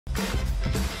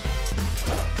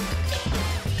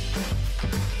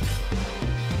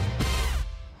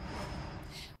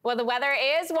Well, the weather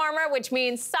is warmer, which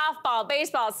means softball,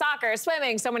 baseball, soccer,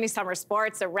 swimming, so many summer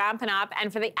sports are ramping up.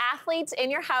 And for the athletes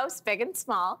in your house, big and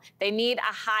small, they need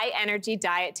a high-energy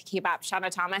diet to keep up.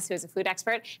 Shauna Thomas, who is a food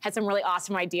expert, has some really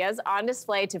awesome ideas on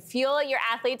display to fuel your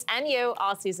athletes and you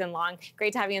all season long.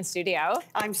 Great to have you in studio.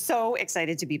 I'm so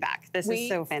excited to be back. This is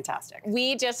so fantastic.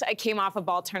 We just came off a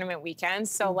ball tournament weekend,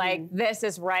 so like this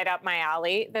is right up my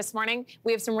alley this morning.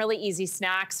 We have some really easy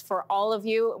snacks for all of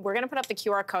you. We're gonna put up the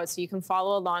QR code so you can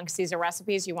follow along because these are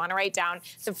recipes you want to write down.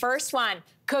 The first one,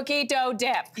 cookie dough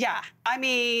dip. Yeah, I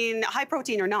mean, high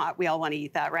protein or not, we all want to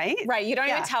eat that, right? Right, you don't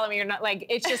even tell them you're not, like,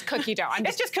 it's just cookie dough. I'm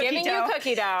it's just cookie giving dough. You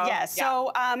cookie dough. Yes,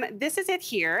 so this is it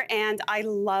here, and I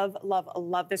love, love,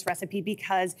 love this recipe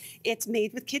because it's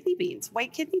made with kidney beans,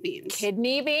 white kidney beans.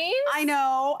 Kidney beans? I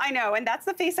know, and that's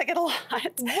the face I get a lot.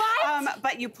 What?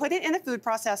 But you put it in a food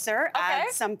processor, add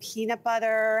some peanut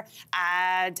butter,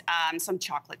 add some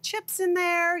chocolate chips in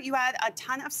there, you add a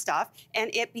ton of stuff, and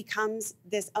it becomes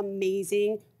this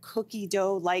amazing cookie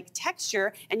dough-like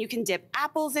texture, and you can dip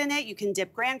apples in it, you can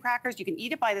dip graham crackers, you can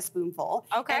eat it by the spoonful,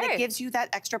 and it gives you that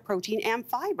extra protein and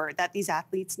fiber that these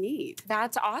athletes need.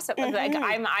 That's awesome. Like,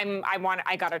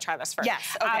 I gotta try this first.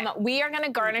 Yes, we are gonna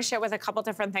garnish it with a couple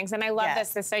different things, and I love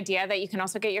this idea that you can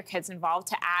also get your kids involved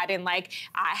to add in like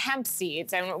hemp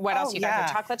seeds and what else you got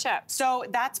here? Chocolate chips. So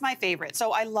that's my favorite.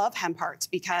 So I love hemp hearts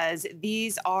because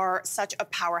these are such a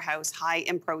powerhouse, high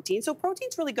in protein. So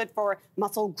protein's really good for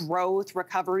muscle growth,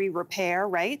 recovery, repair,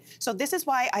 right? So this is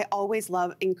why I always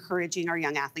love encouraging our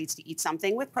young athletes to eat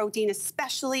something with protein,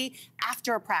 especially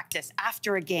after a practice,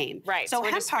 after a game. Right, so we're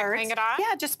hemp just sprinkling it on?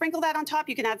 Yeah, just sprinkle that on top.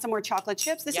 You can add some more chocolate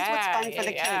chips. This is what's fun for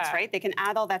the kids, right? They can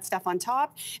add all that stuff on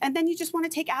top. And then you just want to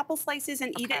take apple slices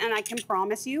and eat it, and I can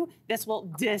promise you, this will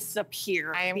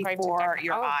disappear before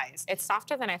your eyes. It's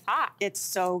softer than I thought. It's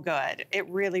so good. It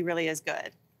really, really is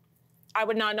good. I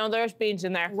would not know there's beans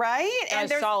in there. Right? And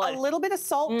there's solid. A little bit of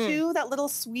salt too, that little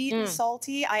sweet and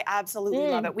salty. I absolutely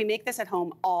love it. We make this at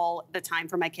home all the time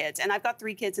for my kids. And I've got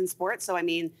 3 kids in sports, so I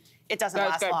mean, it doesn't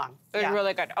last long. It's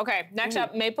really good. Okay, next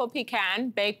up, maple pecan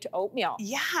baked oatmeal.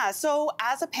 Yeah, so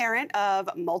as a parent of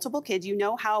multiple kids, you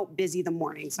know how busy the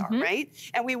mornings are, right?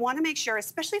 And we want to make sure,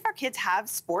 especially if our kids have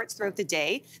sports throughout the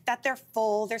day, that they're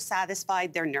full, they're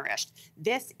satisfied, they're nourished.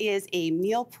 This is a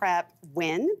meal prep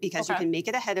win because you can make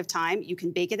it ahead of time. You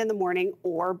can bake it in the morning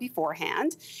or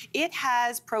beforehand. It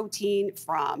has protein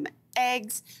from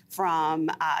eggs, from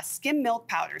skim milk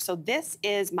powder. So this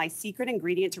is my secret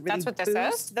ingredient to really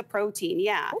boost the protein.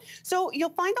 So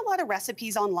you'll find a lot of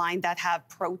recipes online that have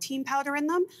protein powder in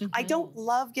them. I don't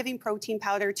love giving protein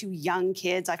powder to young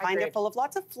kids. I find it full of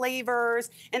lots of flavors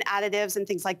and additives and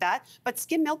things like that. But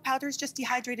skim milk powder is just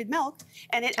dehydrated milk,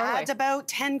 and it adds about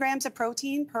 10 grams of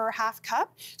protein per half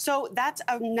cup. So that's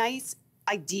a nice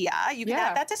idea. You can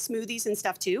add that to smoothies and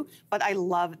stuff too, but I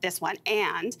love this one.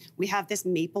 And we have this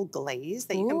maple glaze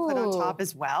that you can put on top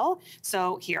as well.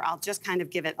 So here, I'll just kind of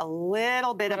give it a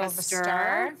little bit of a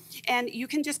stir. And you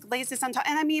can just glaze this on top.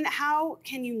 And I mean, how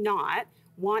can you not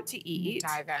want to eat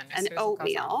an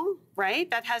oatmeal, right?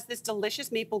 That has this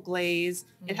delicious maple glaze.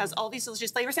 It has all these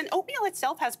delicious flavors. And oatmeal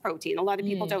itself has protein. A lot of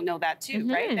people don't know that too,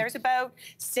 right? There's about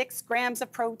 6 grams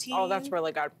of protein. Oh, that's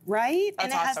really good. Right?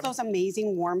 And it has those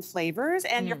amazing warm flavors.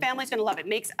 And your family's gonna love it.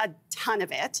 Makes a ton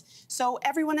of it. So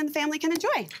everyone in the family can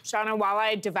enjoy. Shauna, while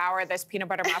I devour this peanut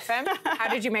butter muffin, how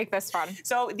did you make this fun?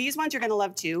 So these ones you're gonna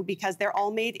love too because they're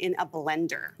all made in a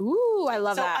blender. Ooh, I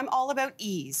love that. So I'm all about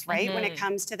ease, right? When it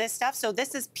comes to this stuff. So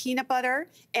this is peanut butter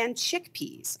and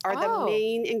chickpeas are the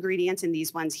main ingredients in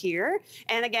these ones here.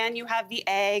 And again, you have the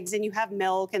eggs and you have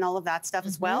milk and all of that stuff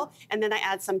as well. And then I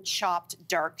add some chopped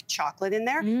dark chocolate in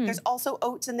there. There's also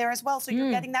oats in there as well. So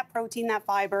you're getting that protein, that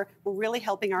fiber. We're really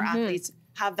helping our athletes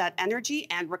have that energy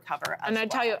and recover as well. And I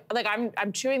tell you, like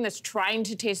I'm chewing this, trying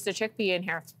to taste the chickpea in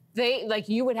here.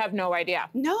 You would have no idea.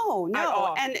 No.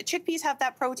 And chickpeas have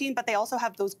that protein, but they also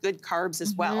have those good carbs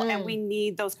as well. And we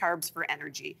need those carbs for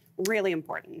energy. Really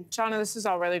important. Shauna, this is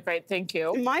all really great. Thank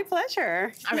you. My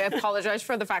pleasure. I mean, I apologize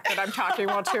for the fact that I'm talking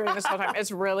while chewing this whole time. It's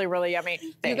really, really yummy.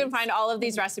 You can find all of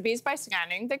these recipes by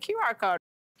scanning the QR code.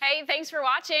 Hey, thanks for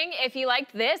watching. If you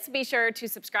liked this, be sure to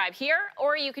subscribe here,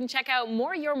 or you can check out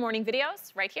more Your Morning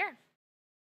videos right here.